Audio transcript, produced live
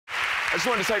I just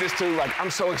wanted to say this too, like,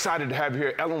 I'm so excited to have you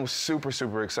here. Ellen was super,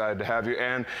 super excited to have you,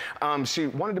 and she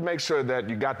wanted to make sure that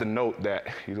you got the note that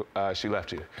she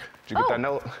left you. Did you get that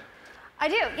note? I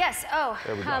do, yes. Oh,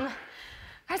 there we go.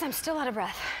 Guys, I'm still out of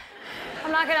breath.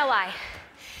 I'm not gonna lie.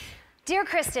 Dear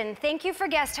Kristen, thank you for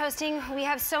guest hosting. We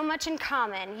have so much in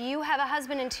common. You have a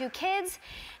husband and 2 kids,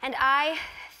 and I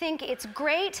think it's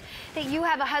great that you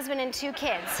have a husband and 2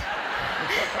 kids.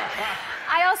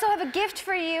 I also have a gift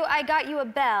for you. I got you a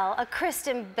bell, a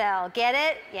Kristen Bell. Get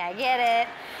it? Yeah, get it.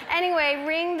 Anyway,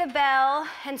 ring the bell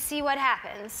and see what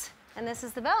happens. And this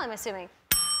is the bell, I'm assuming.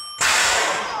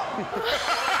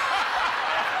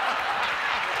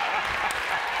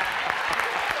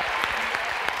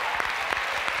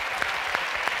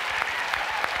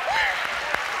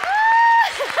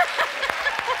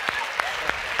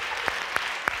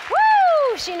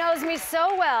 Woo! She knows me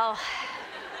so well.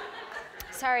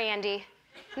 Sorry, Andy.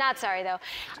 Not sorry, though.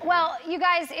 Well, you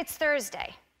guys, it's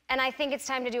Thursday, and I think it's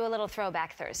time to do a little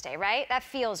Throwback Thursday, right? That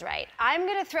feels right. I'm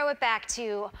gonna throw it back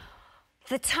to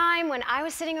the time when I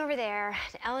was sitting over there,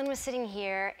 and Ellen was sitting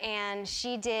here, and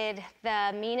she did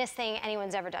the meanest thing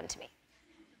anyone's ever done to me.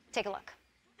 Take a look.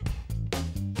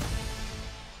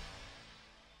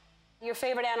 Your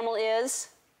favorite animal is?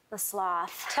 The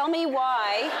sloth. Tell me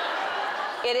why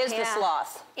it is the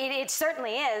sloth. It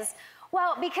certainly is.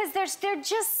 Well, because they're just because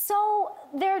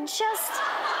they're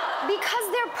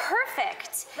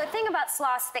perfect. The thing about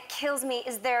sloths that kills me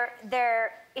is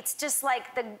it's just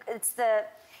like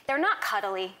they're not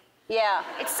cuddly. Yeah.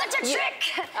 It's such a trick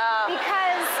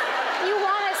because you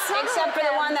want to snuggle Except with for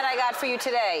them. the one that I got for you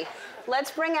today.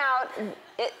 Let's bring out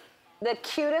the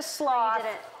cutest sloth. you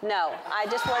didn't. No, I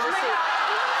just wanted to see.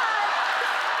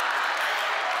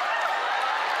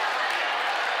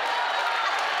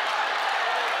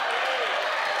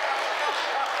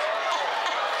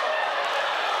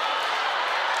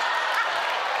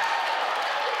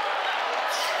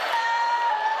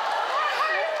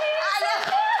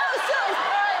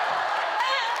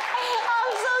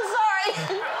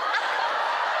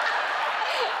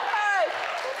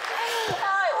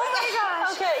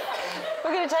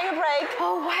 Take a break.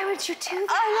 Oh, why would you do that?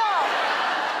 I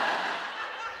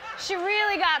know. She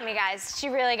really got me, guys. She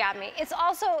really got me. It's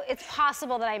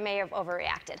possible that I may have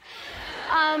overreacted.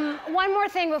 One more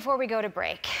thing before we go to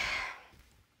break.